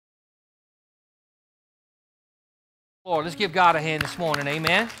Lord, let's give God a hand this morning.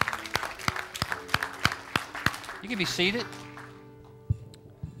 Amen. You can be seated.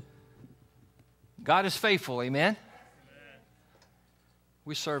 God is faithful. Amen.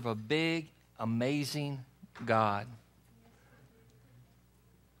 We serve a big, amazing God.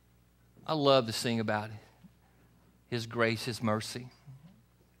 I love to sing about His grace, His mercy.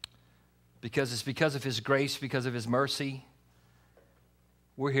 Because it's because of His grace, because of His mercy,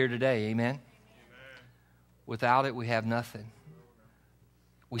 we're here today. Amen. Without it, we have nothing.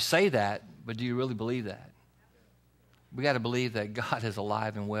 We say that, but do you really believe that? We got to believe that God is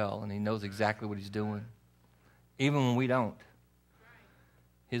alive and well, and He knows exactly what He's doing. Even when we don't,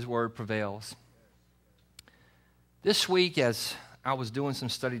 His word prevails. This week, as I was doing some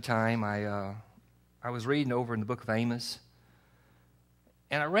study time, I was reading over in the book of Amos,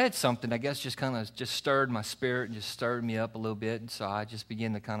 and I read something, I guess just kind of just stirred my spirit and just stirred me up a little bit, and so I just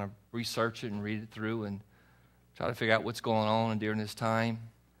began to kind of research it and read it through and try to figure out what's going on during this time.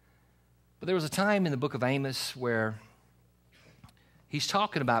 But there was a time in the book of Amos where he's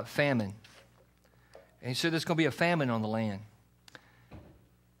talking about famine. And he said there's going to be a famine on the land.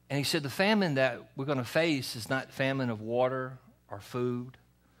 And he said the famine that we're going to face is not famine of water or food,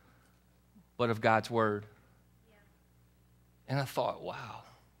 but of God's word. Yeah. And I thought, wow,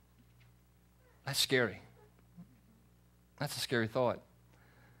 that's scary. That's a scary thought.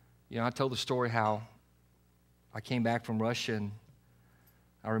 You know, I told the story how I came back from Russia, and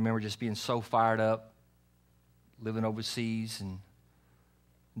I remember just being so fired up, living overseas and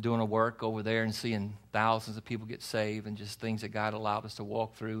doing a work over there and seeing thousands of people get saved and just things that God allowed us to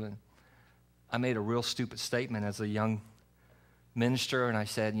walk through. And I made a real stupid statement as a young minister, and I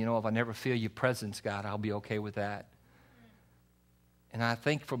said, you know, if I never feel your presence, God, I'll be okay with that. And I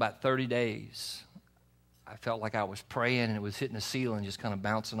think for about 30 days, I felt like I was praying and it was hitting the ceiling, just kind of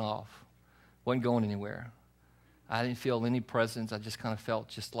bouncing off. Wasn't going anywhere. I didn't feel any presence. I just kind of felt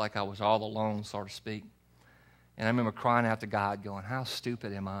just like I was all alone, so to speak. And I remember crying out to God, going, how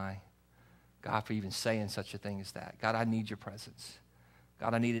stupid am I, God, for even saying such a thing as that? God, I need your presence.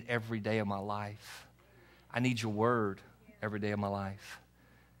 God, I need it every day of my life. I need your word every day of my life.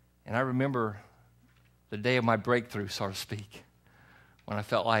 And I remember the day of my breakthrough, so to speak, when I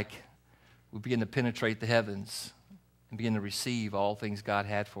felt like we began to penetrate the heavens and begin to receive all things God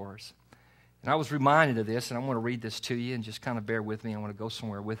had for us. And I was reminded of this, and I want to read this to you and just kind of bear with me. I want to go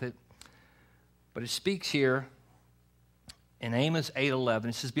somewhere with it. But it speaks here in Amos 8:11.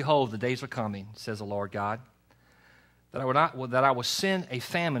 It says, behold, the days are coming, says the Lord God, that I will send a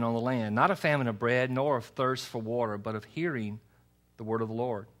famine on the land, not a famine of bread, nor of thirst for water, but of hearing the word of the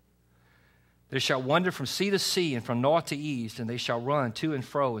Lord. They shall wander from sea to sea and from north to east, and they shall run to and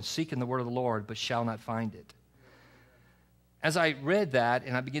fro and seek in the word of the Lord, but shall not find it. As I read that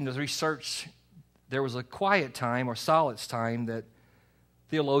and I began to research, there was a quiet time or silence time that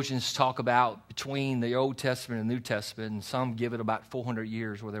theologians talk about between the Old Testament and the New Testament, and some give it about 400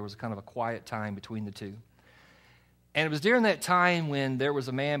 years where there was kind of a quiet time between the two. And it was during that time when there was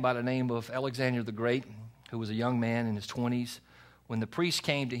a man by the name of Alexander the Great, who was a young man in his 20s, when the priest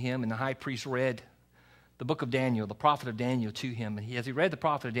came to him and the high priest read the book of Daniel, the prophet of Daniel, to him. And as he read the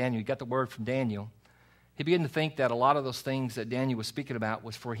prophet of Daniel, he got the word from Daniel. He began to think that a lot of those things that Daniel was speaking about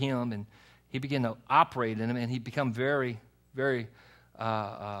was for him, and he began to operate in them, and he became very, very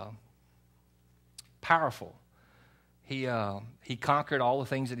powerful. He conquered all the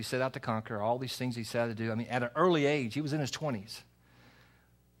things that he set out to conquer, all these things he set out to do. I mean, at an early age, he was in his 20s.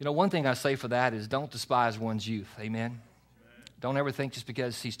 You know, one thing I say for that is don't despise one's youth. Amen? Don't ever think just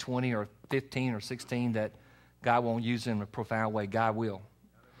because he's 20 or 15 or 16 that God won't use him in a profound way. God will.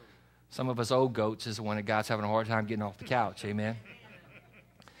 Some of us old goats is the one that God's having a hard time getting off the couch. Amen?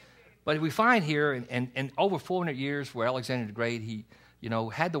 But we find here, in over 400 years where Alexander the Great, he,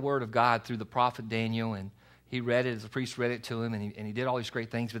 had the word of God through the prophet Daniel, and he read it as the priest read it to him, and he did all these great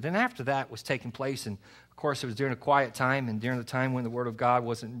things. But then after that was taking place, and of course it was during a quiet time and during the time when the word of God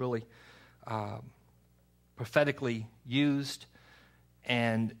wasn't really prophetically used,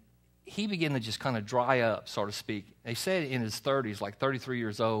 and he began to just kind of dry up, so to speak. They said in his 30s, like 33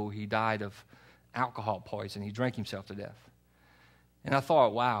 years old, he died of alcohol poisoning. He drank himself to death. And I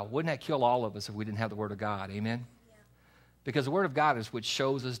thought, wow, wouldn't that kill all of us if we didn't have the Word of God? Amen? Yeah. Because the Word of God is what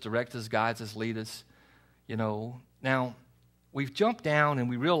shows us, directs us, guides us, leads us. Now, we've jumped down and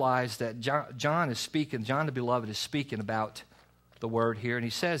we realize that John is speaking, John the Beloved is speaking about the Word here. And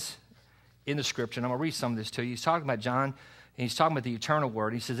he says in the Scripture, and I'm going to read some of this to you. He's talking about John, and he's talking about the eternal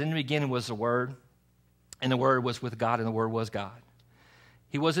Word. He says, in the beginning was the Word, and the Word was with God, and the Word was God.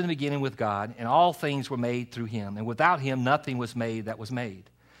 He was in the beginning with God, and all things were made through him. And without him, nothing was made that was made.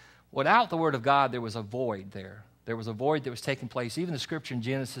 Without the word of God, there was a void there. There was a void that was taking place. Even the scripture in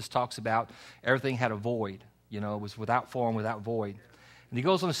Genesis talks about everything had a void. It was without form, without void. And he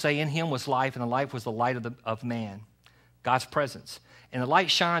goes on to say, in him was life, and the life was the light of man, God's presence. And the light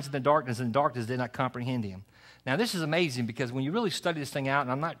shines in the darkness, and the darkness did not comprehend him. Now, this is amazing because when you really study this thing out,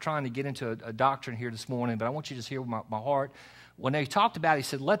 and I'm not trying to get into a doctrine here this morning, but I want you to just hear my heart. When they talked about it, he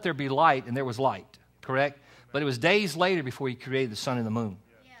said, let there be light, and there was light, correct? But it was days later before he created the sun and the moon.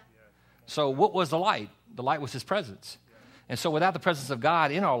 Yeah. So what was the light? The light was his presence. And so without the presence of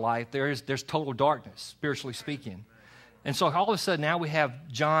God in our life, there's total darkness, spiritually speaking. And so all of a sudden now we have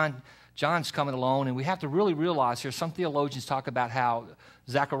John's coming along, and we have to really realize here, some theologians talk about how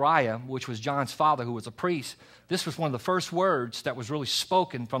Zechariah, which was John's father, who was a priest, this was one of the first words that was really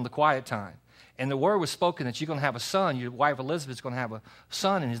spoken from the quiet time. And the word was spoken that you're going to have a son, your wife Elizabeth's going to have a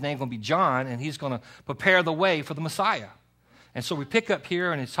son, and his name's going to be John, and he's going to prepare the way for the Messiah. And so we pick up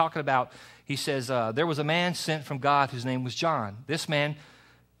here, and it's talking about, he says, there was a man sent from God whose name was John. This man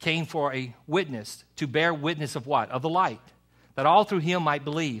came for a witness, to bear witness of what? Of the light, that all through him might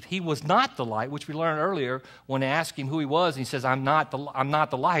believe. He was not the light, which we learned earlier when they asked him who he was, and he says, I'm not the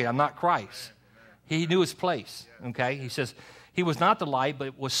light, I'm not Christ. He knew his place, okay? He says, he was not the light,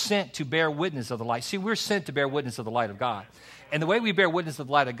 but was sent to bear witness of the light. See, we're sent to bear witness of the light of God. And the way we bear witness of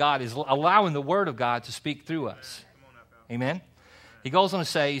the light of God is allowing the word of God to speak through us. Amen? He goes on to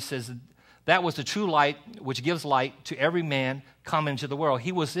say, he says, that was the true light which gives light to every man coming into the world.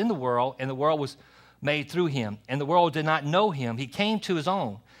 He was in the world, and the world was made through him. And the world did not know him. He came to his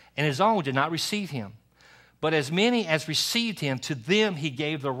own, and his own did not receive him. But as many as received him, to them he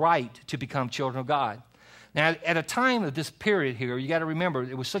gave the right to become children of God. Now, at a time of this period here, you got to remember,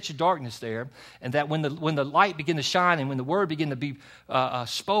 it was such a darkness there, and that when the light began to shine and when the word began to be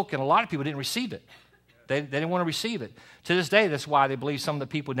spoken, a lot of people didn't receive it. They didn't want to receive it. To this day, that's why they believe some of the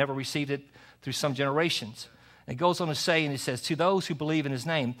people never received it through some generations. It goes on to say, and it says, to those who believe in his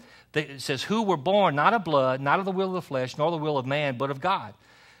name, it says, who were born not of blood, not of the will of the flesh, nor the will of man, but of God.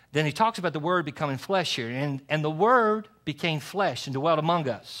 Then he talks about the word becoming flesh here. And the word became flesh and dwelt among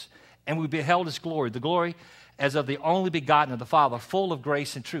us. And we beheld his glory, the glory as of the only begotten of the Father, full of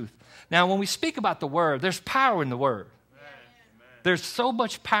grace and truth. Now, when we speak about the word, there's power in the word. Amen. There's so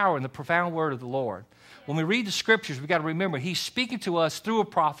much power in the profound word of the Lord. When we read the scriptures, we've got to remember he's speaking to us through a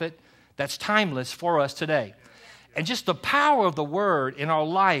prophet that's timeless for us today. And just the power of the word in our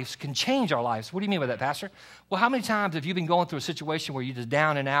lives can change our lives. What do you mean by that, Pastor? Well, how many times have you been going through a situation where you're just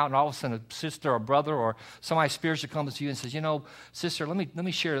down and out, and all of a sudden a sister or brother or somebody spiritual comes to you and says, you know, sister, let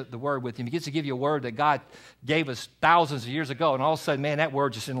me share the word with you. He gets to give you a word that God gave us thousands of years ago, and all of a sudden, man, that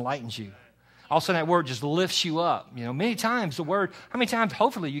word just enlightens you. All of a sudden, that word just lifts you up. You know, many times the word, how many times,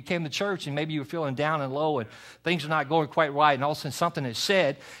 hopefully, you came to church and maybe you were feeling down and low and things are not going quite right, and all of a sudden something is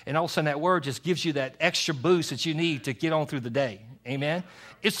said, and all of a sudden that word just gives you that extra boost that you need to get on through the day. Amen?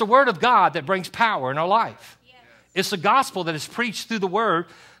 It's the word of God that brings power in our life. Yes. It's the gospel that is preached through the word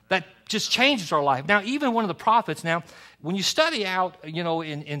that just changes our life. Now, even one of the prophets, now, when you study out, you know,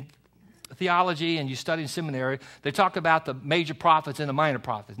 in theology and you study in seminary, they talk about the major prophets and the minor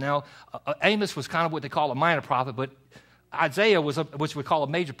prophets. Now, Amos was kind of what they call a minor prophet, but Isaiah was which we call a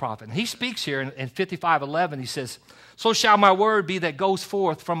major prophet. And he speaks here in 55:11. He says, so shall my word be that goes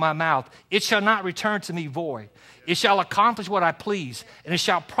forth from my mouth. It shall not return to me void. It shall accomplish what I please, and it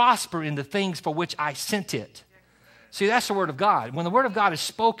shall prosper in the things for which I sent it. See, that's the word of God. When the word of God is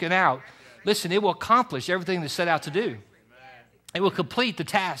spoken out, listen, it will accomplish everything that's set out to do. It will complete the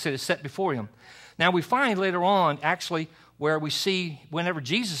task that is set before him. Now, we find later on, actually, where we see whenever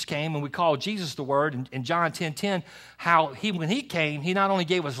Jesus came, and we call Jesus the Word, in John 10:10, how when he came, he not only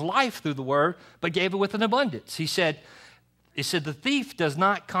gave us life through the Word, but gave it with an abundance. He said, the thief does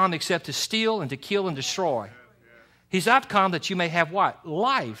not come except to steal and to kill and destroy. He's not come that you may have what?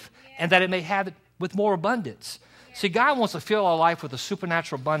 Life, and that it may have it with more abundance. See, God wants to fill our life with a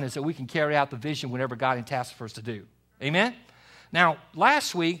supernatural abundance that we can carry out the vision whenever God entasks for us to do. Amen? Now,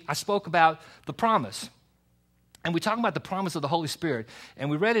 last week, I spoke about the promise. And we talked about the promise of the Holy Spirit. And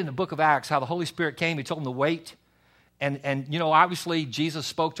we read in the book of Acts how the Holy Spirit came. He told them to wait. And you know, obviously, Jesus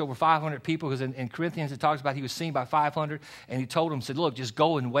spoke to over 500 people, because in Corinthians, it talks about he was seen by 500. And he told them, said, look, just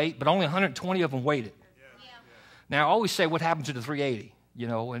go and wait. But only 120 of them waited. Yeah. Now, I always say, what happened to the 380? You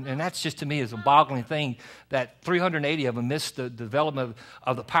know, and that's just to me is a boggling thing that 380 of them missed the development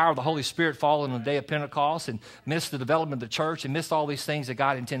of the power of the Holy Spirit falling on the day of Pentecost, and missed the development of the church, and missed all these things that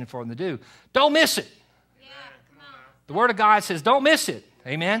God intended for them to do. Don't miss it. Yeah, come on. The Word of God says don't miss it.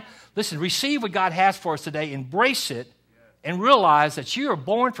 Amen? Listen, receive what God has for us today, embrace it, and realize that you are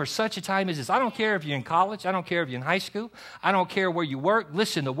born for such a time as this. I don't care if you're in college. I don't care if you're in high school. I don't care where you work.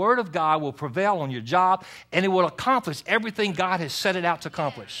 Listen, the Word of God will prevail on your job, and it will accomplish everything God has set it out to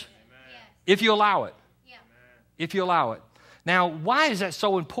accomplish. Amen. If you allow it. Yeah. If you allow it. Now, why is that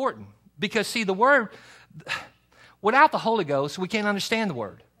so important? Because, see, the Word, without the Holy Ghost, we can't understand the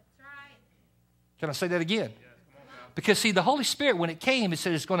Word. That's right. Can I say that again? Because, see, the Holy Spirit, when it came, it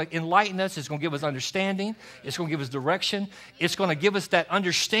said it's going to enlighten us. It's going to give us understanding. It's going to give us direction. It's going to give us that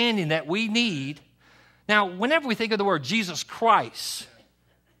understanding that we need. Now, whenever we think of the word Jesus Christ,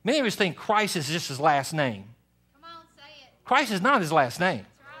 many of us think Christ is just his last name. Come on, say it. Christ is not his last name. Right.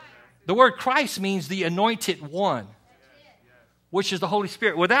 The word Christ means the anointed one, which is the Holy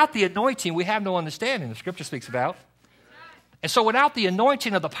Spirit. Without the anointing, we have no understanding, the Scripture speaks about. And so without the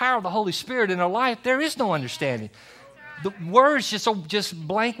anointing of the power of the Holy Spirit in our life, there is no understanding. The words just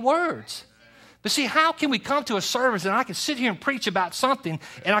blank words. But see, how can we come to a service and I can sit here and preach about something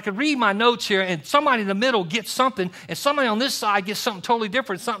and I can read my notes here and somebody in the middle gets something and somebody on this side gets something totally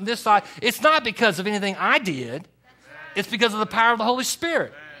different, something this side. It's not because of anything I did. It's because of the power of the Holy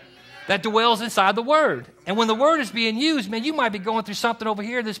Spirit that dwells inside the Word. And when the Word is being used, man, you might be going through something over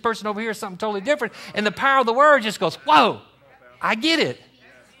here, this person over here, something totally different, and the power of the Word just goes, whoa, I get it.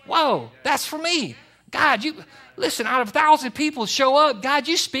 Whoa, that's for me. God, you listen, out of 1,000 people show up, God,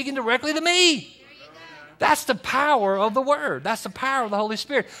 you speaking directly to me. That's the power of the Word. That's the power of the Holy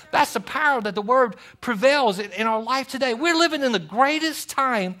Spirit. That's the power that the Word prevails in our life today. We're living in the greatest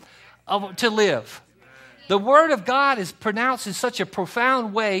time to live. The Word of God is pronounced in such a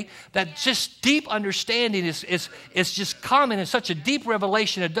profound way that just deep understanding is just common in such a deep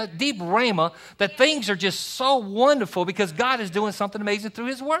revelation, a deep rhema, that things are just so wonderful because God is doing something amazing through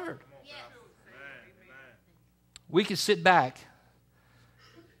His Word. We can sit back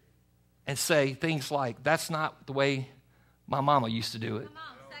and say things like, that's not the way my mama used to do it.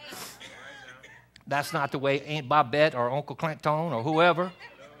 That's not the way Aunt Bobette or Uncle Clanton or whoever.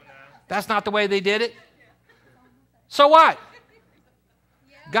 That's not the way they did it. So what?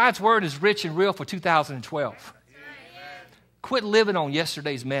 God's Word is rich and real for 2012. Quit living on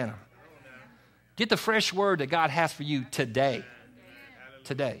yesterday's manna. Get the fresh Word that God has for you today.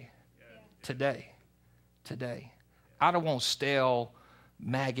 Today. Today. Today. I don't want stale,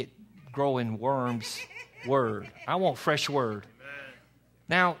 maggot-growing worms Word. I want fresh Word.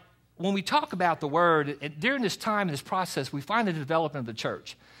 Now, when we talk about the Word, during this time, in this process, we find the development of the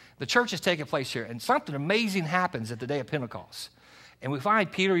church. The church is taking place here, and something amazing happens at the day of Pentecost. And we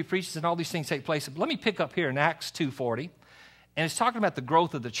find Peter, he preaches, and all these things take place. But let me pick up here in Acts 2:40, and it's talking about the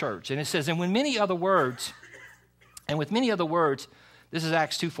growth of the church. And it says, and with many other words, this is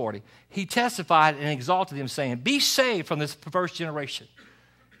Acts 2:40, he testified and exalted them, saying, be saved from this perverse generation.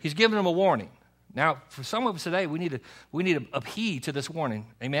 He's giving them a warning. Now, for some of us today, we need to heed to this warning.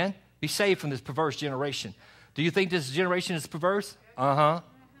 Amen? Be saved from this perverse generation. Do you think this generation is perverse? Uh-huh.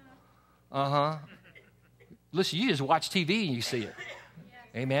 Uh-huh. Listen, you just watch TV and you see it.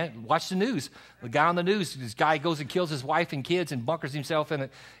 Amen. Watch the news. The guy on the news, this guy goes and kills his wife and kids and bunkers himself in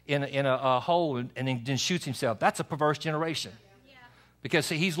a hole and then shoots himself. That's a perverse generation. Because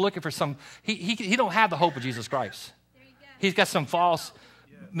see, he's looking for some, he don't have the hope of Jesus Christ. He's got some false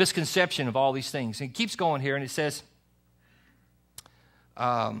misconception of all these things. And it keeps going here and it says,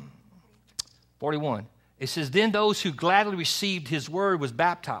 41, it says, then those who gladly received his word was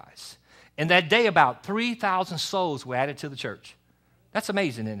baptized. And that day about 3,000 souls were added to the church. That's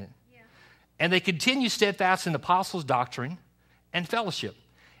amazing, isn't it? Yeah. And they continued steadfast in the apostles' doctrine and fellowship,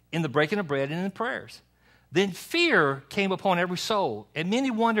 in the breaking of bread and in prayers. Then fear came upon every soul, and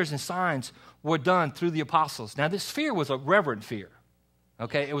many wonders and signs were done through the apostles. Now, this fear was a reverent fear,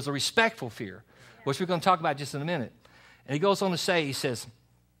 okay? It was a respectful fear, which we're going to talk about just in a minute. And he goes on to say, he says,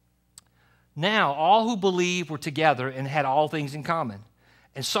 now all who believed were together and had all things in common,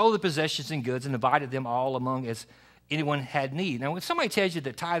 and sold the possessions and goods and divided them all among as anyone had need. Now, when somebody tells you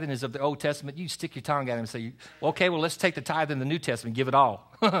that tithing is of the Old Testament, you stick your tongue at them and say, okay, well, let's take the tithe in the New Testament and give it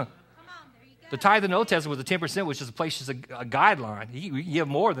all. The tithe in the Old Testament was the 10%, which is a place, a guideline. You can give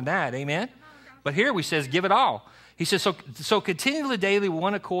more than that, amen? But here we says, give it all. He says, so continually daily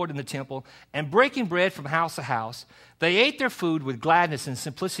one accord in the temple, and breaking bread from house to house, they ate their food with gladness and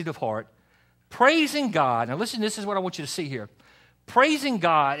simplicity of heart, praising God. Now listen, this is what I want you to see here. Praising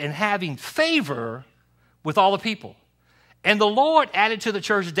God and having favor with all the people. And the Lord added to the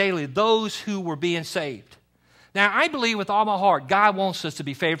church daily those who were being saved. Now, I believe with all my heart, God wants us to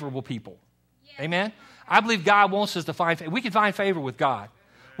be favorable people. Yeah. Amen? I believe God wants us to find favor. We can find favor with God.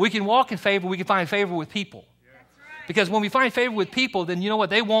 We can walk in favor. We can find favor with people. Right. Because when we find favor with people, then you know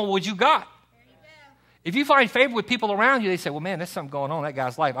what? They want what you got. If you find favor with people around you, they say, well, man, there's something going on in that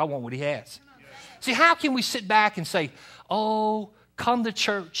guy's life. I want what he has. See, how can we sit back and say, oh, come to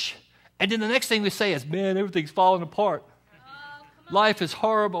church, and then the next thing we say is, man, everything's falling apart. Life is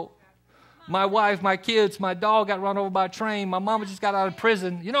horrible. My wife, my kids, my dog got run over by a train. My mama just got out of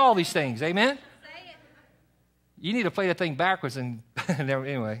prison. You know all these things. Amen? You need to play that thing backwards and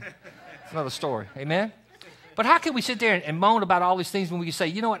anyway, it's another story. Amen? But how can we sit there and moan about all these things when we can say,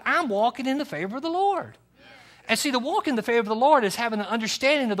 you know what, I'm walking in the favor of the Lord. And see, the walk in the favor of the Lord is having an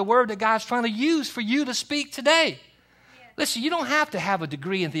understanding of the word that God's trying to use for you to speak today. Listen, you don't have to have a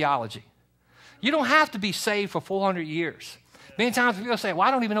degree in theology. You don't have to be saved for 400 years. Many times people say, well,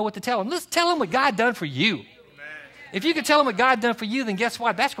 I don't even know what to tell them. Let's tell them what God done for you. Amen. If you can tell them what God done for you, then guess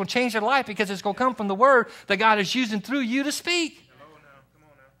what? That's going to change their life because it's going to come from the word that God is using through you to speak. Come on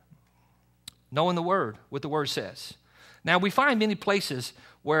now. Knowing the word, what the word says. Now, we find many places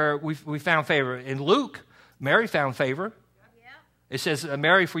where we found favor. In Luke, Mary found favor. Yep. It says,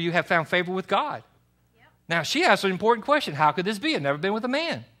 Mary, for you have found favor with God. Yep. Now, she asked an important question. How could this be? I've never been with a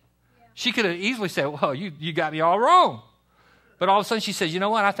man. Yep. She could have easily said, well, you got me all wrong. But all of a sudden she says, you know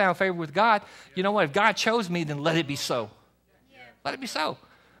what? I found favor with God. You know what? If God chose me, then let it be so. Yeah. Let it be so.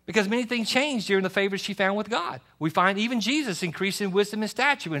 Because many things changed during the favor she found with God. We find even Jesus increased in wisdom and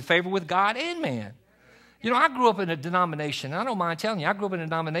stature in favor with God and man. You know, I grew up in a denomination. I don't mind telling you, I grew up in a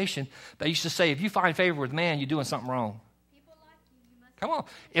denomination that used to say, if you find favor with man, you're doing something wrong. People like you, come on.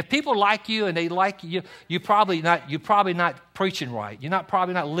 If people like you and they like you, you're probably not preaching right. You're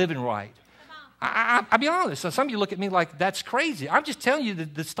probably not living right. I'll be honest. Some of you look at me like, that's crazy. I'm just telling you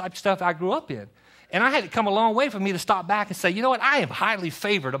the type of stuff I grew up in. And I had to come a long way for me to stop back and say, you know what? I am highly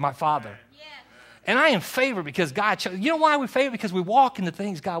favored of my Father. Yeah. And I am favored because God chose. You know why we're favored? Because we walk in the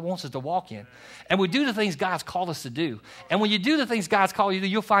things God wants us to walk in. And we do the things God's called us to do. And when you do the things God's called you to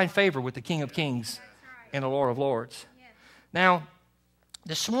do, you'll find favor with the King of Kings and the Lord of Lords. Yeah. Now,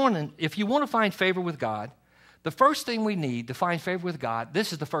 this morning, if you want to find favor with God, the first thing we need to find favor with God,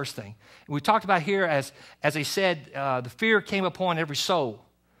 this is the first thing. We talked about here, as I said, the fear came upon every soul.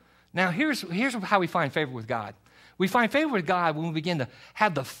 Now, here's how we find favor with God. We find favor with God when we begin to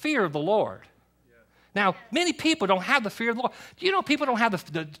have the fear of the Lord. Yeah. Now, many people don't have the fear of the Lord. Do you know people don't have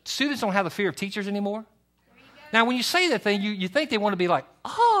the students don't have the fear of teachers anymore? Now, when you say that thing, you think they want to be like,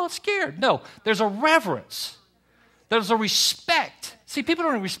 oh, scared. No, there's a reverence. There's a respect. See, people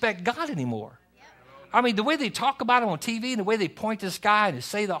don't respect God anymore. I mean, the way they talk about him on TV and the way they point to the sky and they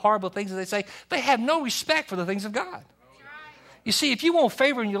say the horrible things that they say, they have no respect for the things of God. You see, if you want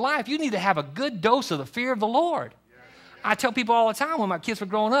favor in your life, you need to have a good dose of the fear of the Lord. I tell people all the time when my kids were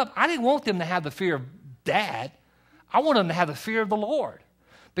growing up, I didn't want them to have the fear of Dad. I wanted them to have the fear of the Lord.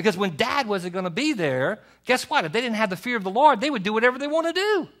 Because when Dad wasn't going to be there, guess what? If they didn't have the fear of the Lord, they would do whatever they want to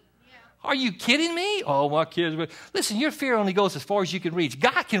do. Are you kidding me? Oh, my kids. Listen, your fear only goes as far as you can reach.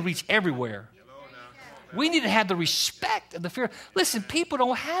 God can reach everywhere. We need to have the respect of the fear. Listen, people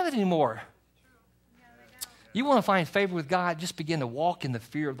don't have it anymore. You want to find favor with God, just begin to walk in the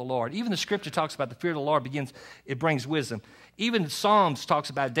fear of the Lord. Even the scripture talks about the fear of the Lord it brings wisdom. Even Psalms talks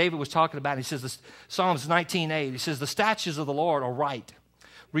about it. David was talking about it. He says, Psalms 19:8, he says, the statutes of the Lord are right,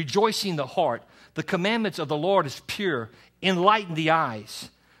 rejoicing the heart. The commandments of the Lord is pure, enlighten the eyes.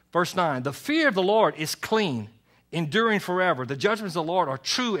 Verse 9, the fear of the Lord is clean, enduring forever. The judgments of the Lord are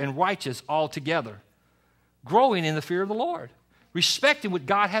true and righteous altogether. Growing in the fear of the Lord. Respecting what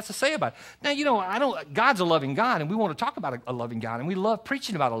God has to say about it. Now, you know, God's a loving God, and we want to talk about a loving God, and we love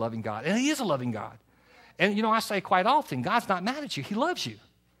preaching about a loving God, and he is a loving God. And, you know, I say quite often, God's not mad at you. He loves you.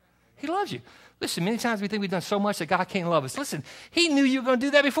 He loves you. Listen, many times we think we've done so much that God can't love us. Listen, he knew you were going to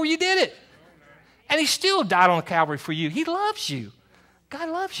do that before you did it. And he still died on Calvary for you. He loves you. God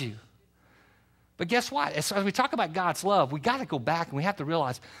loves you. But guess what? As we talk about God's love, we got to go back and we have to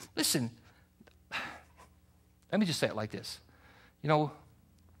realize, listen, let me just say it like this. You know,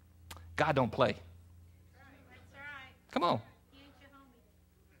 God don't play. Come on.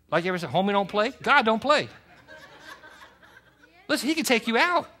 Like you ever said, homie don't play? God don't play. Listen, he can take you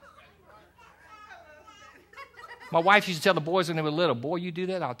out. My wife used to tell the boys when they were little, boy, you do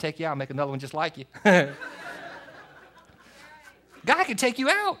that, I'll take you out, I'll make another one just like you. God can take you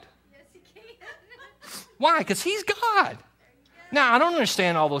out. Yes, he can. Why? Because he's God. Now, I don't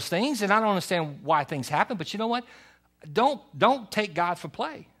understand all those things, and I don't understand why things happen, but you know what? Don't take God for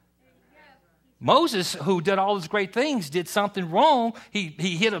play. Moses, who did all those great things, did something wrong. He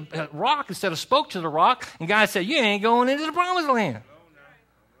hit a rock instead of spoke to the rock, and God said, you ain't going into the promised land.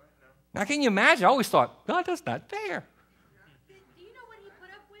 Now, can you imagine? I always thought, God, that's not fair. Do you know what he put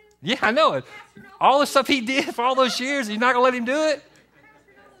up with? Yeah, I know it. All the stuff he did for all those years, you're not going to let him do it?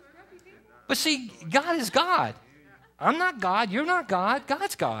 But see, God is God. I'm not God. You're not God.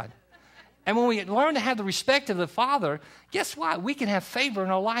 God's God. And when we learn to have the respect of the Father, guess what? We can have favor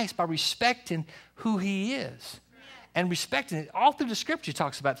in our lives by respecting who He is. And respecting it. All through the Scripture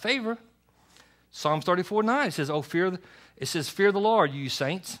talks about favor. Psalms 34:9, it says, fear the Lord, you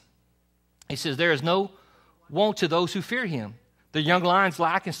saints. He says, there is no want to those who fear Him. The young lions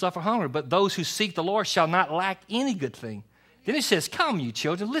lack and suffer hunger, but those who seek the Lord shall not lack any good thing. Then He says, come, you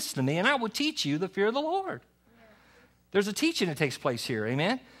children, listen to me, and I will teach you the fear of the Lord. There's a teaching that takes place here,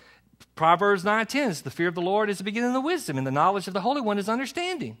 amen? Proverbs 9:10, the fear of the Lord is the beginning of wisdom, and the knowledge of the Holy One is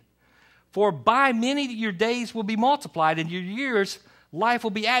understanding. For by many your days will be multiplied, and your years, life will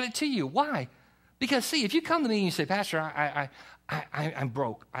be added to you. Why? Because, see, if you come to me and you say, Pastor, I'm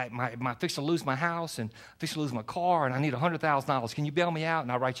broke. I'm fixing to lose my house, and I'm fixing to lose my car, and I need $100,000. Can you bail me out?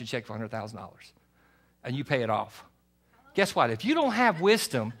 And I'll write you a check for $100,000, and you pay it off. Guess what? If you don't have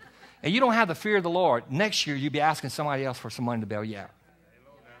wisdom and you don't have the fear of the Lord, next year you'll be asking somebody else for some money to bail you out.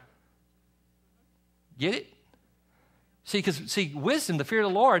 Get it? See, wisdom, the fear of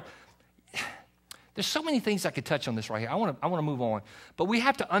the Lord, there's so many things I could touch on this right here. I want to move on. But we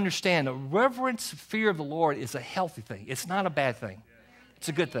have to understand that reverence, fear of the Lord is a healthy thing. It's not a bad thing. It's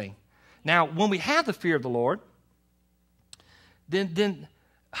a good thing. Now, when we have the fear of the Lord, then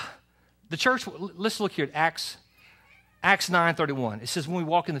the church, let's look here at Acts 9:31. It says, when we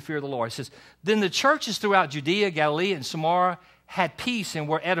walk in the fear of the Lord, it says, then the churches throughout Judea, Galilee, and Samaria had peace and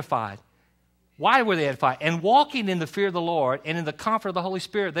were edified. Why were they edified? And walking in the fear of the Lord and in the comfort of the Holy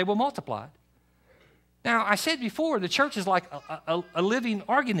Spirit, they were multiplied. Now, I said before, the church is like a living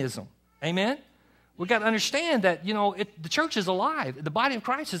organism. Amen? We've got to understand that, the church is alive. The body of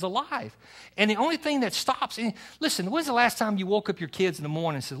Christ is alive. And the only thing that stops, listen, when's the last time you woke up your kids in the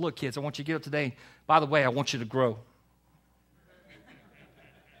morning and said, look, kids, I want you to get up today. By the way, I want you to grow.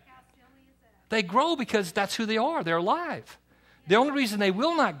 They grow because that's who they are. They're alive. The only reason they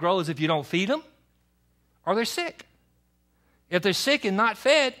will not grow is if you don't feed them or they're sick. If they're sick and not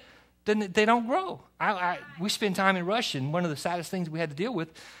fed, then they don't grow. We spend time in Russia, and one of the saddest things we had to deal with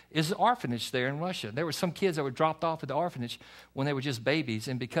is the orphanage there in Russia. There were some kids that were dropped off at the orphanage when they were just babies,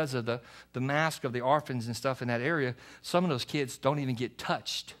 and because of the mask of the orphans and stuff in that area, some of those kids don't even get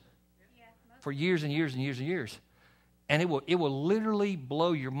touched for years and years and years and years. And it will literally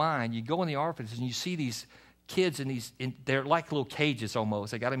blow your mind. You go in the orphanage and you see these kids they're like little cages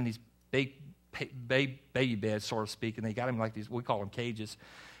almost. They got them in these baby beds, so to speak, and they got them like these, we call them cages.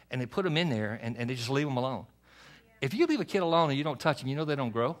 And they put them in there, and they just leave them alone. Yeah. If you leave a kid alone and you don't touch them, they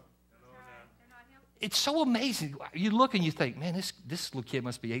don't grow. It's so amazing. You look and you think, man, this little kid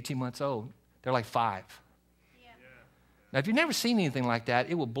must be 18 months old. They're like 5. Yeah. Now, if you've never seen anything like that,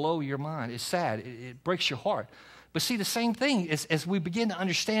 it will blow your mind. It's sad. It breaks your heart. But see, the same thing as we begin to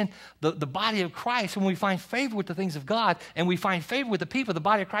understand the body of Christ, when we find favor with the things of God and we find favor with the people, the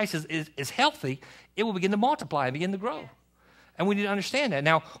body of Christ is healthy, it will begin to multiply and begin to grow. And we need to understand that.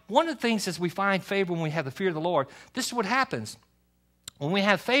 Now, one of the things as we find favor when we have the fear of the Lord, this is what happens. When we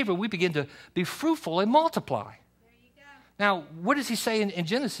have favor, we begin to be fruitful and multiply. There you go. Now, what does he say in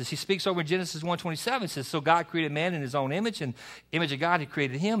Genesis? He speaks over in Genesis 1:27. It says, so God created man in his own image, and image of God he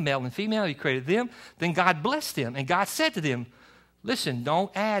created him, male and female, he created them. Then God blessed them, and God said to them, listen,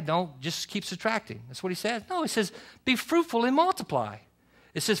 don't just keep subtracting. That's what he says. No, he says, be fruitful and multiply.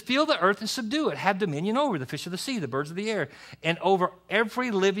 It says, fill the earth and subdue it. Have dominion over the fish of the sea, the birds of the air, and over every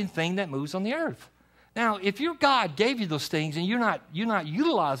living thing that moves on the earth. Now, if your God gave you those things and you're not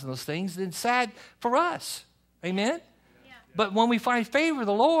utilizing those things, then sad for us. Amen? Yeah. But when we find favor of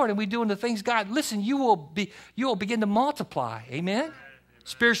the Lord and we're doing the things God, listen, you will begin to multiply. Amen?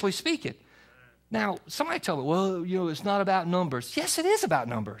 Spiritually speaking. Now, somebody told me, well, it's not about numbers. Yes, it is about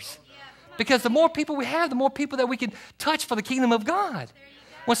numbers. Because the more people we have, the more people that we can touch for the kingdom of God.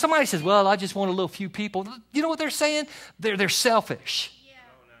 When somebody says, well, I just want a little few people, you know what they're saying? They're selfish.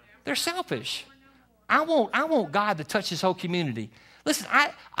 They're selfish. I want God to touch this whole community. Listen,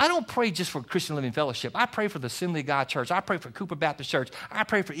 I don't pray just for Christian Living Fellowship. I pray for the Assembly of God Church. I pray for Cooper Baptist Church. I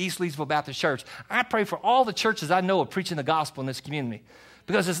pray for East Leesville Baptist Church. I pray for all the churches I know of preaching the gospel in this community.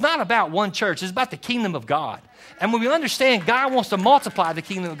 Because it's not about one church. It's about the kingdom of God. And when we understand God wants to multiply the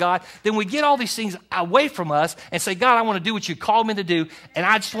kingdom of God, then we get all these things away from us and say, God, I want to do what you called me to do, and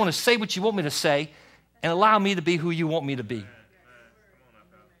I just want to say what you want me to say and allow me to be who you want me to be.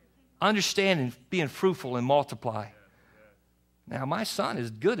 Understanding, being fruitful and multiply. Now, my son is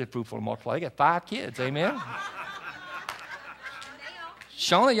good at fruitful and multiply. He got 5 kids. Amen.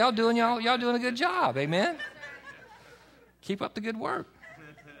 Shona, y'all doing a good job. Amen. Keep up the good work.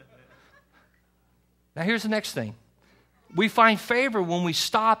 Now, here's the next thing. We find favor when we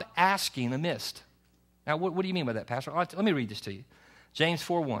stop asking amiss. Now, what do you mean by that, Pastor? Let me read this to you. James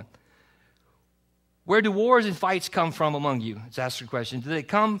 4:1. Where do wars and fights come from among you? It's asking the question. Do they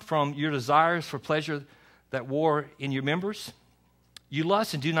come from your desires for pleasure that war in your members? You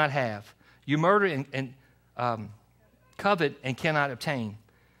lust and do not have. You murder and covet and cannot obtain.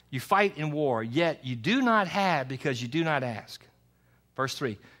 You fight in war, yet you do not have because you do not ask. Verse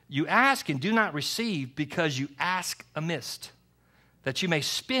 3. You ask and do not receive because you ask amiss, that you may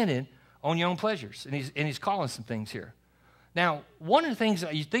spend it on your own pleasures. And he's calling some things here. Now, one of the things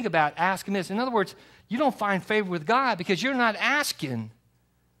that you think about, ask amiss, in other words, you don't find favor with God because you're not asking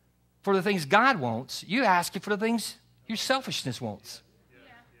for the things God wants. You're asking for the things your selfishness wants.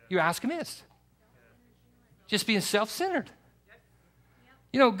 You ask amiss. Just being self-centered.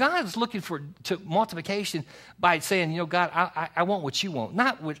 You know, God is looking for multiplication by saying, you know, God, I want what you want,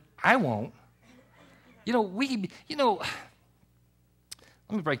 not what I want. You know, let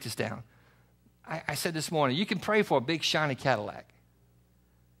me break this down. I said this morning, you can pray for a big, shiny Cadillac.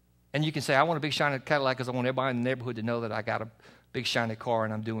 And you can say, I want a big, shiny Cadillac because I want everybody in the neighborhood to know that I got a big, shiny car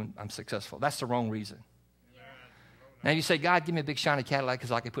and I'm successful. That's the wrong reason. Yeah. Now, you say, God, give me a big, shiny Cadillac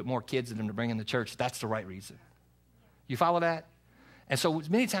because I can put more kids in them to bring in the church. That's the right reason. You follow that? And so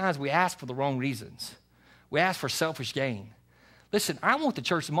many times we ask for the wrong reasons. We ask for selfish gain. Listen, I want the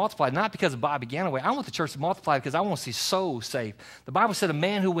church to multiply, not because of Bobby Ganaway. I want the church to multiply because I want to see souls saved. The Bible said a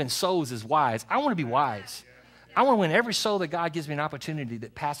man who wins souls is wise. I want to be wise. I want to win every soul that God gives me an opportunity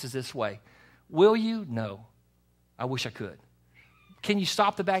that passes this way. Will you? No. I wish I could. Can you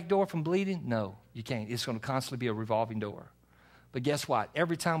stop the back door from bleeding? No, you can't. It's going to constantly be a revolving door. But guess what?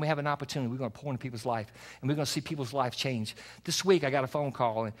 Every time we have an opportunity, we're going to pour into people's life, and we're going to see people's life change. This week, I got a phone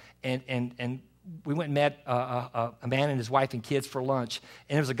call, and we went and met a man and his wife and kids for lunch,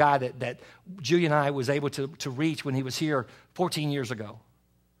 and there was a guy that Julia and I was able to reach when he was here 14 years ago.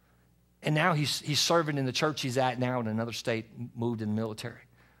 And now he's serving in the church he's at now in another state, moved in the military.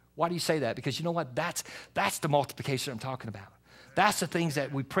 Why do you say that? Because you know what? That's the multiplication I'm talking about. That's the things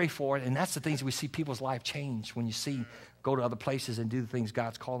that we pray for, and that's the things that we see people's life change when you see go to other places and do the things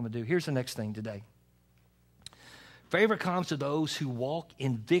God's called them to do. Here's the next thing today. Favor comes to those who walk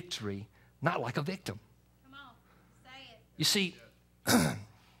in victory, not like a victim. Come on, say it. You see, let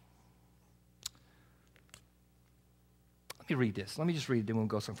me read this. Let me just read it, then we'll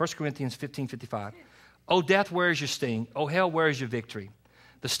go some. 1 Corinthians 15:55. O death, where is your sting? O hell, where is your victory?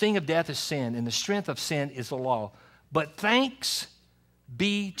 The sting of death is sin, and the strength of sin is the law. But thanks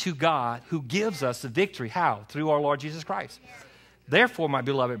be to God who gives us the victory. How? Through our Lord Jesus Christ. Therefore, my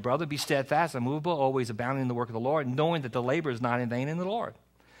beloved brother, be steadfast, unmovable, always abounding in the work of the Lord, knowing that the labor is not in vain in the Lord.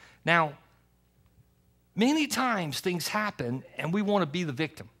 Now, many times things happen, and we want to be the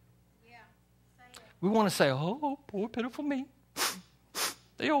victim. Yeah. Say it. We want to say, oh, poor pitiful me.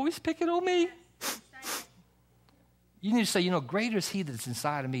 They always pick it on me. Say it. You need to say, greater is he that's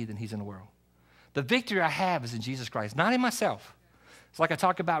inside of me than he's in the world. The victory I have is in Jesus Christ, not in myself. It's like I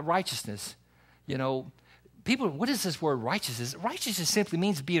talk about righteousness. People, what is this word righteousness? Righteousness simply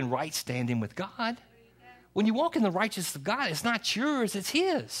means being right standing with God. When you walk in the righteousness of God, it's not yours, it's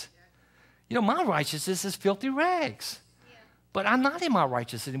his. My righteousness is filthy rags. But I'm not in my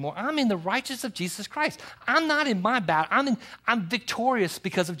righteousness anymore. I'm in the righteousness of Jesus Christ. I'm not in my battle. I'm victorious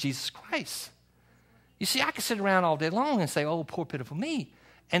because of Jesus Christ. You see, I can sit around all day long and say, oh, poor pitiful me,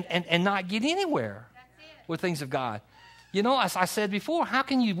 and not get anywhere with things of God. As I said before, how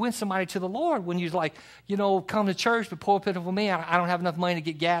can you win somebody to the Lord when you're like, come to church, but poor pitiful me, I don't have enough money to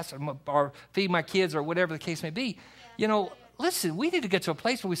get gas or feed my kids or whatever the case may be. Listen, we need to get to a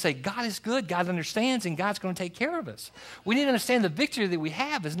place where we say, God is good, God understands, and God's going to take care of us. We need to understand the victory that we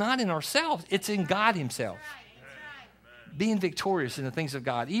have is not in ourselves, it's in God himself. Being victorious in the things of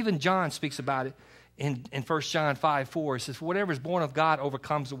God. Even John speaks about it in 1 John 5:4. It says, whatever is born of God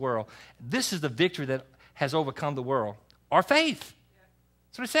overcomes the world. This is the victory that has overcome the world. Our faith.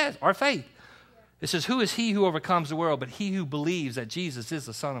 That's what it says, our faith. It says, who is he who overcomes the world but he who believes that Jesus is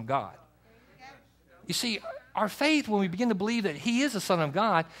the Son of God? You see, our faith, when we begin to believe that he is the Son of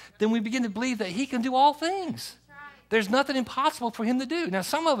God, then we begin to believe that he can do all things. There's nothing impossible for him to do. Now,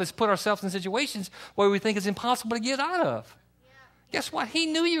 some of us put ourselves in situations where we think it's impossible to get out of. Guess what? He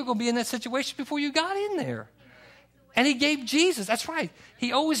knew you were going to be in that situation before you got in there. And he gave Jesus. That's right.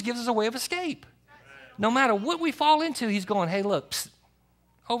 He always gives us a way of escape. No matter what we fall into, he's going, hey, look, psst,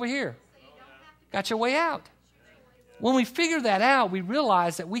 over here. Got your way out. When we figure that out, we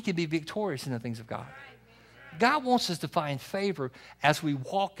realize that we can be victorious in the things of God. God wants us to find favor as we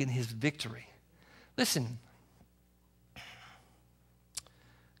walk in his victory. Listen,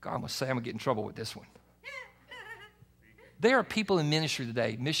 God, I'm going to say I'm going to get in trouble with this one. There are people in ministry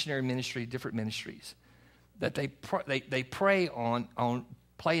today, missionary ministry, different ministries, that they prey on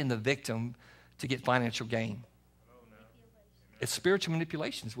playing the victim to get financial gain. It's spiritual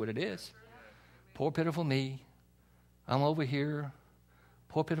manipulation is what it is. Poor, pitiful me. I'm over here.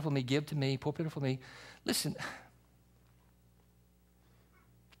 Poor, pitiful me. Give to me. Poor, pitiful me. Listen,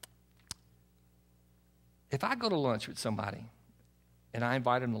 if I go to lunch with somebody and I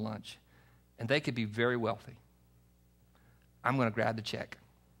invite them to lunch and they could be very wealthy, I'm going to grab the check.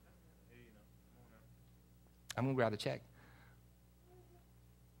 I'm going to grab the check.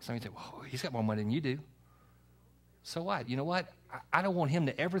 Somebody say, well, he's got more money than you do. So what? You know what? I don't want him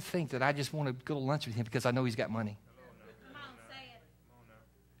to ever think that I just want to go to lunch with him because I know he's got money. Come on, say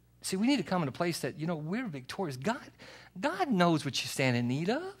it. See, we need to come in a place that, we're victorious. God knows what you stand in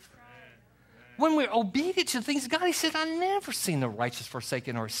need of. When we're obedient to the things of God, he said, I've never seen the righteous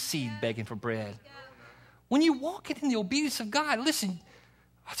forsaken or a seed begging for bread. When you walk in the obedience of God, listen,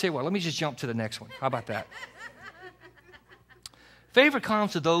 I'll tell you what, let me just jump to the next one. How about that? Favor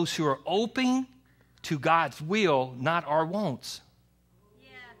comes to those who are open to God's will, not our wants. Yeah.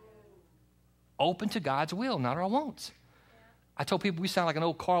 Open to God's will, not our wants. I told people we sound like an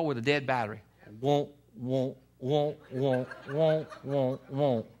old car with a dead battery. Won't.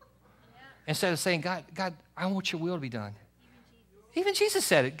 Instead of saying, God, I want your will to be done. Even Jesus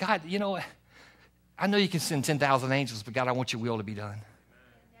said it. God, I know you can send 10,000 angels, but God, I want your will to be done.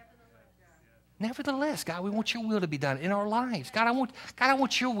 Nevertheless, God, we want your will to be done in our lives. God, I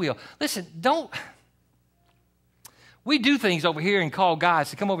want your will. Listen, we do things over here and call God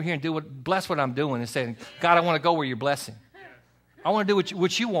to come over here and bless what I'm doing and saying, God, I want to go where you're blessing. I want to do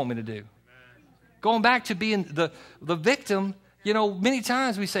what you want me to do. Going back to being the victim, many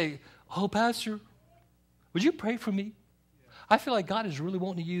times we say, oh, Pastor, would you pray for me? I feel like God is really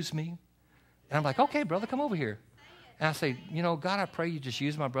wanting to use me. And I'm like, okay, brother, come over here. And I say, God, I pray you just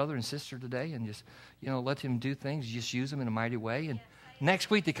use my brother and sister today and just, let him do things. Just use them in a mighty way. And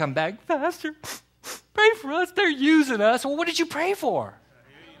next week they come back, Pastor, pray for us. They're using us. Well, what did you pray for?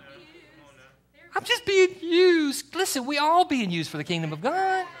 I'm just being used. Listen, we all being used for the kingdom of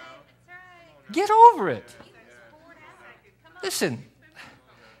God. Get over it. Listen.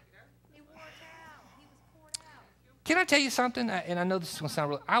 Can I tell you something? And I know this is going to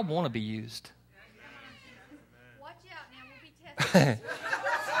sound real. I want to be used. Watch out now. We'll be tested.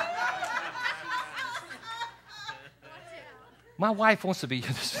 My wife wants to be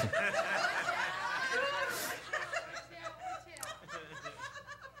used.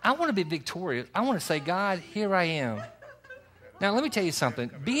 I want to be victorious. I want to say, God, here I am. Now, let me tell you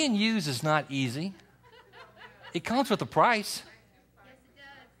something. Being used is not easy. It comes with a price.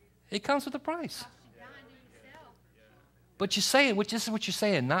 It comes with a price. But you're saying, this is what you're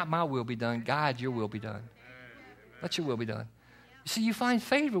saying, not my will be done. God, your will be done. Let your will be done. You see, you find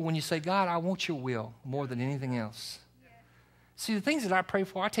favor when you say, God, I want your will more than anything else. See, the things that I pray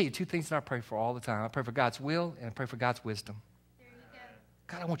for, I tell you two things that I pray for all the time. I pray for God's will and I pray for God's wisdom.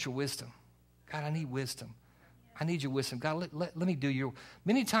 God, I want your wisdom. God, I need wisdom. I need your wisdom. God, let me do your...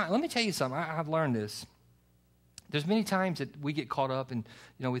 Many times, let me tell you something. I've learned this. There's many times that we get caught up and,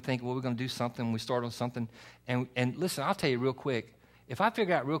 we think, well, we're going to do something. We start on something. And listen, I'll tell you real quick. If I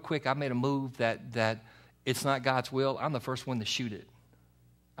figure out real quick I made a move that it's not God's will, I'm the first one to shoot it.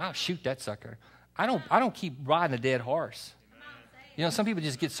 I'll shoot that sucker. I don't keep riding a dead horse. Some people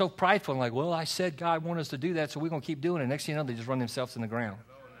just get so prideful and like, well, I said God wanted us to do that, so we're going to keep doing it. Next thing you know, they just run themselves in the ground.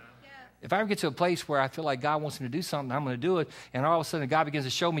 If I ever get to a place where I feel like God wants me to do something, I'm going to do it, and all of a sudden God begins to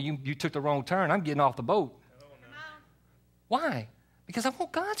show me you took the wrong turn, I'm getting off the boat. Why? Because I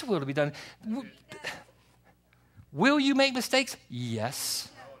want God's will to be done. Will you make mistakes? Yes.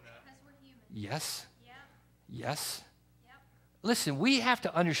 Yes. Yes. Listen, we have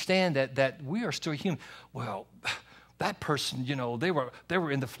to understand that we are still human. Well, that person, they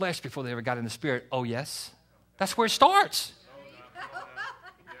were in the flesh before they ever got in the spirit. Oh, yes. That's where it starts.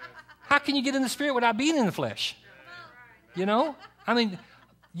 How can you get in the spirit without being in the flesh?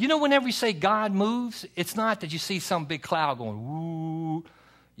 Whenever you say God moves, it's not that you see some big cloud going, woo.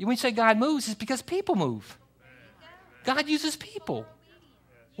 When you say God moves, it's because people move. God uses people.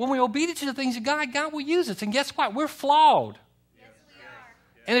 When we're obedient to the things of God, God will use us. And guess what? We're flawed.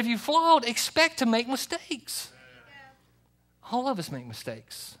 And if you're flawed, expect to make mistakes. All of us make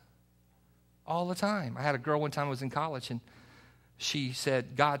mistakes. All the time. I had a girl one time who was in college, and she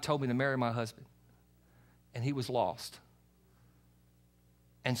said, God told me to marry my husband. And he was lost.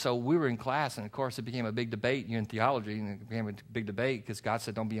 And so we were in class, and of course it became a big debate. You're in theology, and it became a big debate because God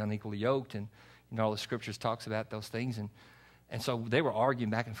said don't be unequally yoked, and all the scriptures talks about those things. And so they were arguing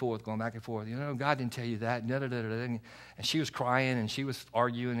back and forth, going back and forth. God didn't tell you that. Da, da, da, da, da. And she was crying, and she was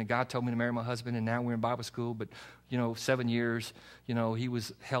arguing, and God told me to marry my husband, and now we're in Bible school. But, 7 years, he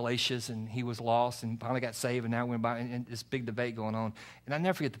was hellacious, and he was lost, and finally got saved, and now we're in Bible, and this big debate going on. And I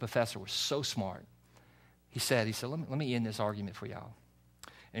never forget the professor was so smart. He said, let me end this argument for y'all.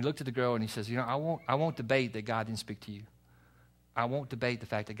 And he looked at the girl, and he says, I won't debate that God didn't speak to you. I won't debate the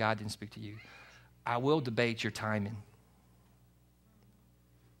fact that God didn't speak to you. I will debate your timing.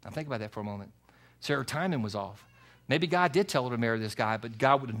 Now think about that for a moment. So her timing was off. Maybe God did tell her to marry this guy, but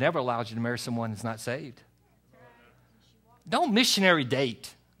God would have never allowed you to marry someone that's not saved. Don't missionary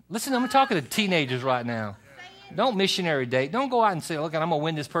date. Listen, I'm talking to teenagers right now. Don't missionary date. Don't go out and say, look, I'm going to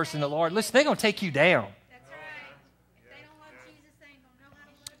win this person to the Lord. Listen, they're going to take you down. That's right. If they don't love Jesus, they ain't going to know how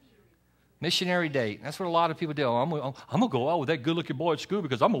to love you. Missionary date. That's what a lot of people do. I'm going to go out with that good-looking boy at school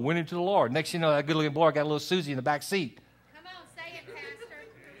because I'm going to win him to the Lord. Next thing you know, that good-looking boy got a little Susie in the back seat. Come on, say it, Pastor.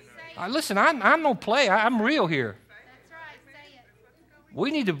 Say it. Listen, I'm no play. I'm real here. That's right. Say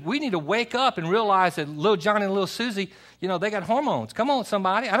it. We need to wake up and realize that little Johnny and little Susie, they got hormones. Come on,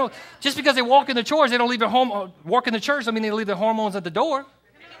 somebody. Just because they walk in the church, they don't leave their work in the church. I mean, they leave their hormones at the door. Come on,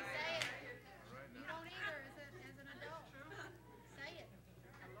 say it. You don't either as an adult. Say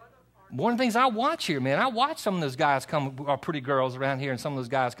it. One of the things I watch here, man, I watch some of those guys are pretty girls around here, and some of those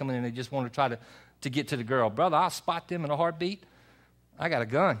guys come in and they just want to try to get to the girl. Brother, I'll spot them in a heartbeat. I got a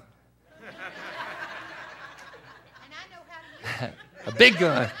gun. And I know how to use it. A big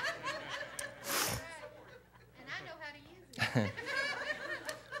gun. And I know how to use it.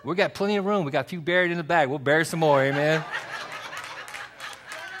 We got plenty of room. We got a few buried in the bag. We'll bury some more, amen.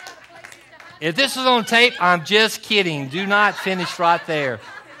 If this is on tape, I'm just kidding. Do not finish right there.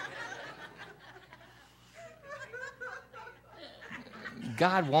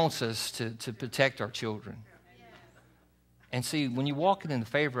 God wants us to protect our children. And see, when you're walking in the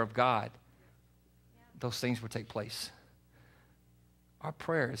favor of God, those things will take place. Our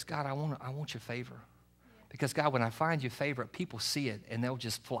prayer is, God, I want your favor. Because, God, when I find your favor, people see it, and they'll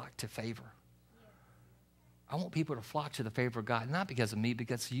just flock to favor. I want people to flock to the favor of God, not because of me,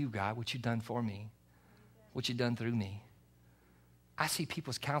 because of you, God, what you've done for me, what you've done through me. I see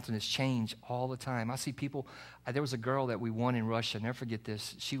people's countenance change all the time. I see people, there was a girl that we won in Russia. I'll never forget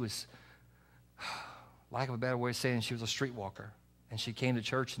this. She was, lack of a better way of saying, she was a streetwalker. And she came to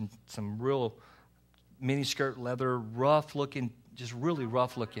church in some real miniskirt, leather, rough looking, just really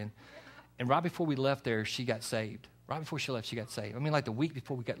rough looking. And right before we left there, she got saved. Right before she left, she got saved. I mean, like the week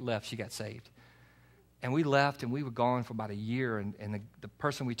before we got left, she got saved. And we left, and we were gone for about a year. And the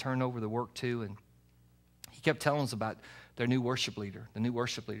person we turned over the work to, and he kept telling us about their new worship leader, the new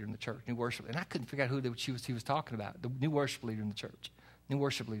worship leader in the church, new worship. And I couldn't figure out who he was talking about, the new worship leader in the church, new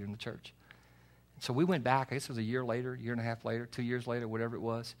worship leader in the church. So we went back, I guess it was a year later, year and a half later, 2 years later, whatever it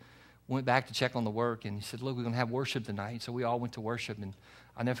was. Went back to check on the work, and he said, look, we're going to have worship tonight. So we all went to worship, and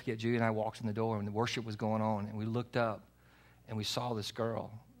I'll never forget, Julie and I walked in the door, and the worship was going on, and we looked up, and we saw this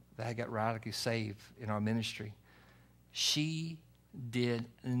girl that had got radically saved in our ministry. She did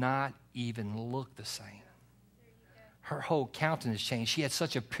not even look the same. Her whole countenance changed. She had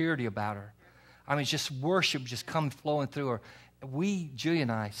such a purity about her. I mean, just worship just come flowing through her. Julie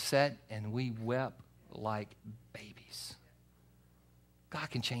and I sat, and we wept like babies. God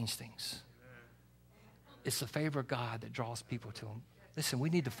can change things. It's the favor of God that draws people to him. Listen, we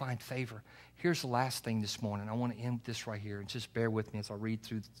need to find favor. Here's the last thing this morning. I want to end this right here, and just bear with me as I read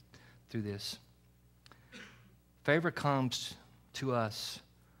through this. Favor comes to us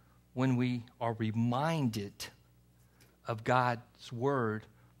when we are reminded of God's word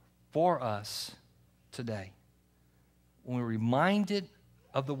for us today. When we're reminded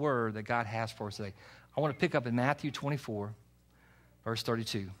of the word that God has for us today. I want to pick up in Matthew 24, verse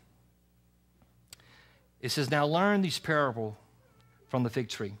 32. It says, now learn this parable from the fig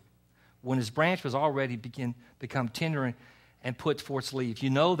tree. When his branch was already become tender and put forth leaves, you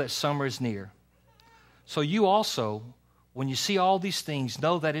know that summer is near. So you also, when you see all these things,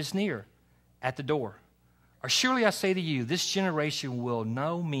 know that it's near at the door. Or surely I say to you, this generation will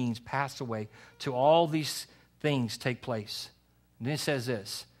no means pass away till all these things take place. And then it says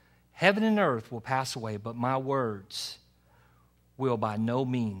this, heaven and earth will pass away, but my words will by no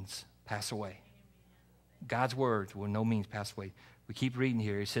means pass away. God's words will no means pass away. We keep reading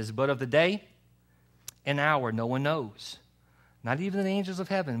here. It says, but of the day and hour no one knows, not even the angels of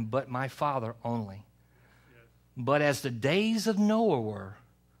heaven, but my Father only. Yes. But as the days of Noah were,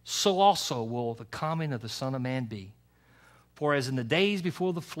 so also will the coming of the Son of Man be. For as in the days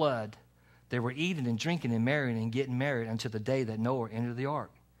before the flood, they were eating and drinking and marrying and getting married until the day that Noah entered the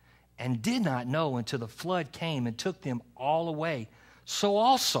ark. and did not know until the flood came and took them all away. So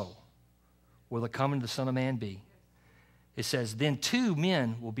also will the coming of the Son of Man be. It says, then 2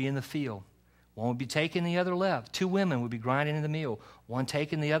 men will be in the field. One will be taken, the other left. 2 women will be grinding in the mill. One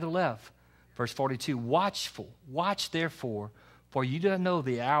taken, the other left. Verse 42, watch therefore, for you do not know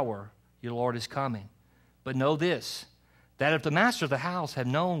the hour your Lord is coming. But know this, that if the master of the house had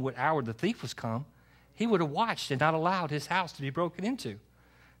known what hour the thief was come, he would have watched and not allowed his house to be broken into.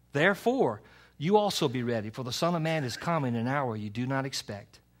 Therefore, you also be ready, for the Son of Man is coming in an hour you do not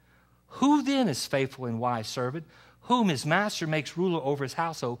expect. Who then is faithful and wise servant, whom his master makes ruler over his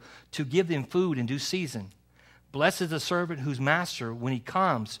household to give them food in due season? Blessed is the servant whose master, when he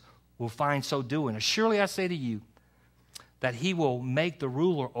comes, will find so doing. Surely I say to you, that he will make the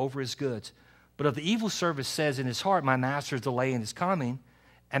ruler over his goods. But if the evil servant says in his heart, my master is delaying his coming,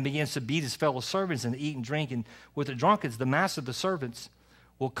 and begins to beat his fellow servants and eat and drink, and with the drunkards, the master of the servants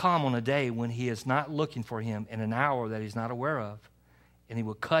will come on a day when he is not looking for him, in an hour that he's not aware of, and he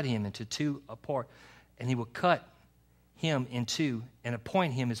will cut him into 2 apart, and he will cut him in 2 and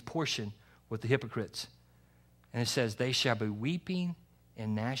appoint him his portion with the hypocrites. And it says, they shall be weeping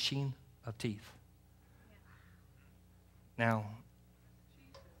and gnashing of teeth. Now,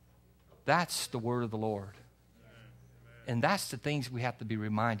 that's the word of the Lord. And that's the things we have to be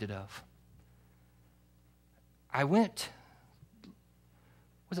reminded of. I went,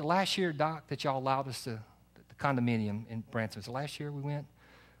 was it last year, Doc, that y'all allowed us to, the condominium in Branson? Was it last year we went?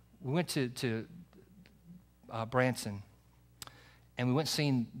 We went to Branson, and we went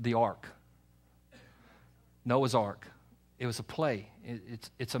seeing the Ark, Noah's Ark. It was a play.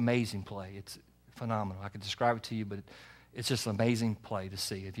 It's an amazing play. It's phenomenal. I could describe it to you, but it's just an amazing play to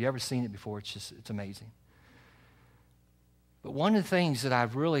see. If you've ever seen it before, it's amazing. But one of the things that I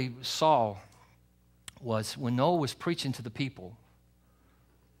really saw was when Noah was preaching to the people,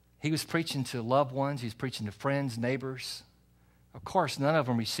 he was preaching to loved ones, he was preaching to friends, neighbors. Of course, none of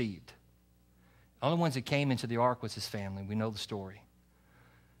them received. The only ones that came into the ark was his family. We know the story.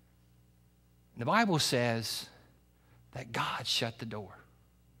 The Bible says that God shut the door.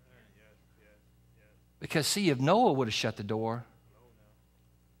 Because, see, if Noah would have shut the door,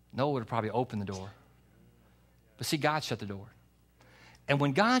 Noah would have probably opened the door. But, see, God shut the door. And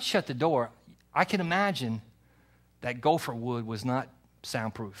when God shut the door, I can imagine that gopher wood was not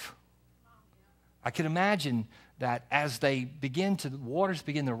soundproof. I can imagine that as the waters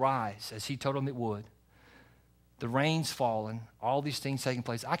begin to rise, as he told them it would, the rain's falling, all these things taking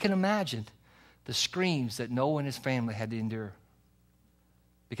place, I can imagine the screams that Noah and his family had to endure.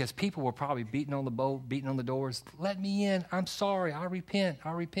 Because people were probably beating on the boat, beating on the doors. Let me in. I'm sorry. I repent.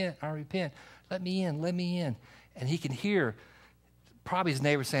 I repent. I repent. Let me in. Let me in. And he can hear probably his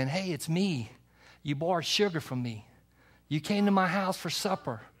neighbor saying, hey, it's me. You borrowed sugar from me. You came to my house for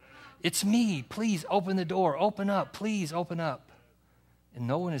supper. It's me. Please open the door. Open up. Please open up. And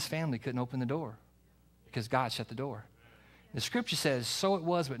Noah and his family couldn't open the door because God shut the door. The scripture says, so it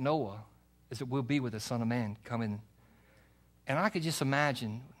was with Noah as it will be with the Son of Man coming. And I could just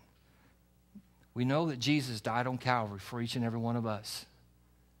imagine, we know that Jesus died on Calvary for each and every one of us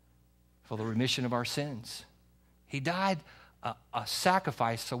for the remission of our sins. He died a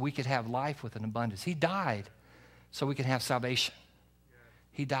sacrifice so we could have life with an abundance. He died so we could have salvation.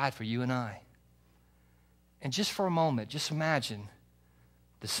 He died for you and I. And just for a moment, just imagine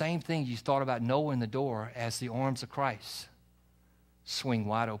the same thing you thought about Noah in the door as the arms of Christ swing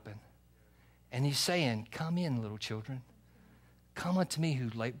wide open. And he's saying, come in, little children. Come unto me who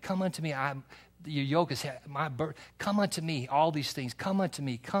labor. Come unto me. Your yoke is my burden. Come unto me. All these things. Come unto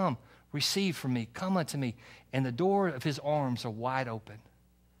me. Come. Receive from me. Come unto me. And the door of his arms are wide open.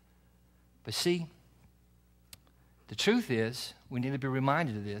 But see, the truth is, we need to be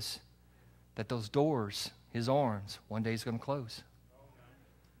reminded of this, that those doors, his arms, one day is going to close.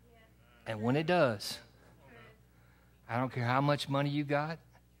 And when it does, I don't care how much money you got.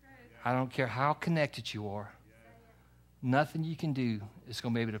 I don't care how connected you are. Nothing you can do is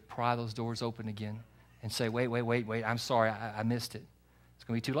going to be able to pry those doors open again and say, wait, I'm sorry, I missed it. It's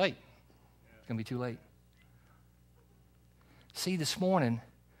going to be too late. It's going to be too late. See, this morning,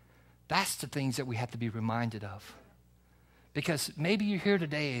 that's the things that we have to be reminded of. Because maybe you're here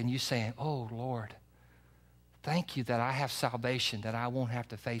today and you're saying, oh, Lord, thank you that I have salvation, that I won't have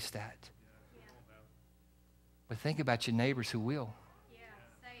to face that. But think about your neighbors who will.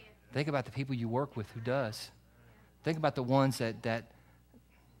 Think about the people you work with who does. Think about the ones that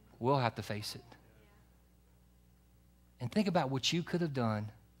will have to face it. And think about what you could have done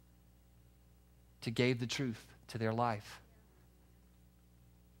to give the truth to their life.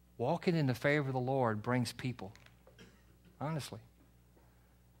 Walking in the favor of the Lord brings people. Honestly.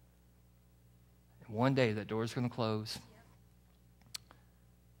 One day that door is going to close.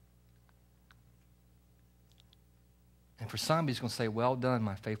 And for some, he's going to say, well done,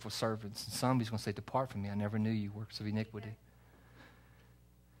 my faithful servants. And some, he's going to say, depart from me. I never knew you, works of iniquity.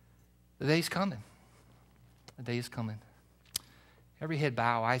 The day's coming. The day is coming. Every head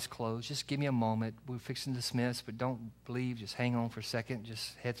bow, eyes closed. Just give me a moment. We're fixing to dismiss, but don't leave. Just hang on for a second.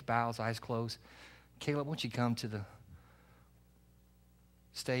 Just heads bows, eyes closed. Caleb, won't you come to the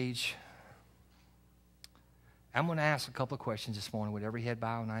stage? I'm going to ask a couple of questions this morning with every head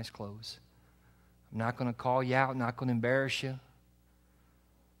bowed and eyes closed. I'm not going to call you out, not going to embarrass you,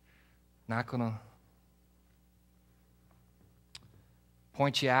 not going to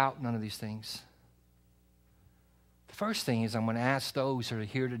point you out, none of these things. The first thing is I'm going to ask those who are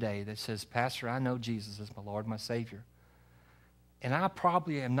here today that says, Pastor, I know Jesus is my Lord, my Savior. And I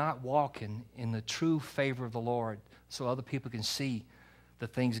probably am not walking in the true favor of the Lord so other people can see the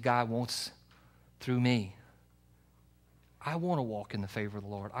things God wants through me. I want to walk in the favor of the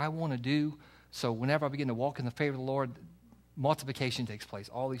Lord. I want to do so whenever I begin to walk in the favor of the Lord, multiplication takes place.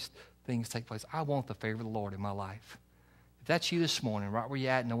 All these things take place. I want the favor of the Lord in my life. If that's you this morning, right where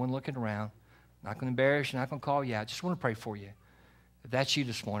you're at, no one looking around, not going to embarrass you, not going to call you out, just want to pray for you. If that's you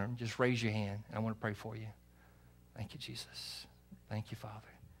this morning, just raise your hand, and I want to pray for you. Thank you, Jesus. Thank you, Father.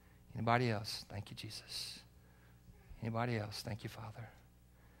 Anybody else? Thank you, Jesus. Anybody else? Thank you, Father.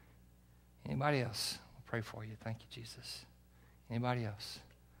 Anybody else? We'll pray for you. Thank you, Jesus. Anybody else?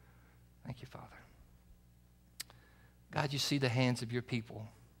 Thank you, Father. God, you see the hands of your people.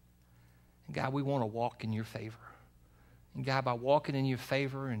 And God, we want to walk in your favor. And God, by walking in your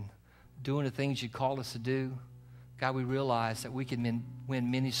favor and doing the things you call us to do, God, we realize that we can win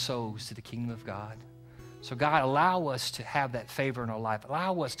many souls to the kingdom of God. So God, allow us to have that favor in our life.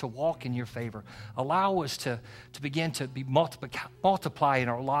 Allow us to walk in your favor. Allow us to begin to be multiply in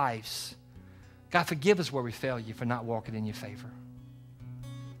our lives. God, forgive us where we fail you for not walking in your favor.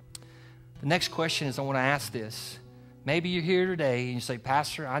 The next question is I want to ask this. Maybe you're here today and you say,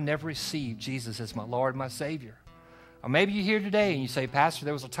 Pastor, I never received Jesus as my Lord, my Savior. Or maybe you're here today and you say, Pastor,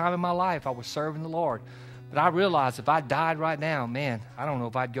 there was a time in my life I was serving the Lord, but I realized if I died right now, man, I don't know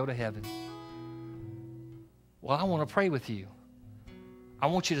if I'd go to heaven. Well, I want to pray with you. I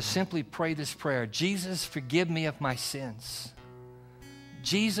want you to simply pray this prayer. Jesus, forgive me of my sins.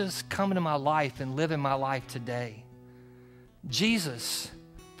 Jesus, come into my life and live in my life today. Jesus,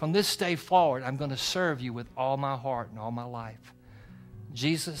 from this day forward, I'm going to serve you with all my heart and all my life.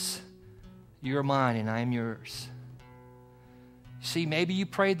 Jesus, you're mine and I am yours. See, maybe you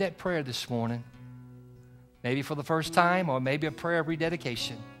prayed that prayer this morning, maybe for the first time, or maybe a prayer of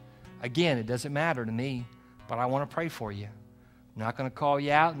rededication. Again, it doesn't matter to me, but I want to pray for you. I'm not going to call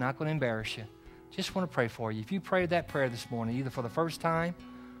you out, not going to embarrass you. Just want to pray for you. If you prayed that prayer this morning, either for the first time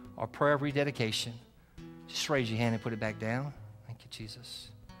or prayer of rededication, just raise your hand and put it back down. Thank you, Jesus.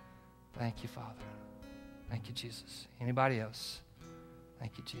 Thank you, Father. Thank you, Jesus. Anybody else?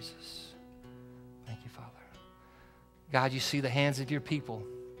 Thank you, Jesus. Thank you, Father. God, you see the hands of your people,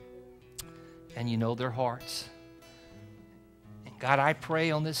 and you know their hearts. And God, I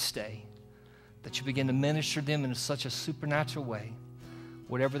pray on this day that you begin to minister them in such a supernatural way.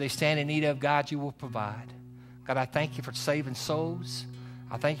 Whatever they stand in need of, God, you will provide. God, I thank you for saving souls.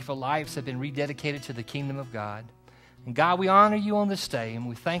 I thank you for lives that have been rededicated to the kingdom of God. And God, we honor you on this day, and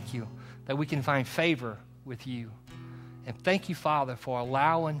we thank you that we can find favor with you. And thank you, Father, for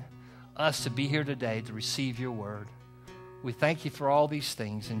allowing us to be here today to receive your word. We thank you for all these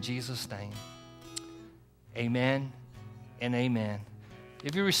things in Jesus' name. Amen and amen.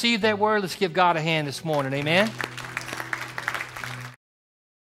 If you received that word, let's give God a hand this morning. Amen.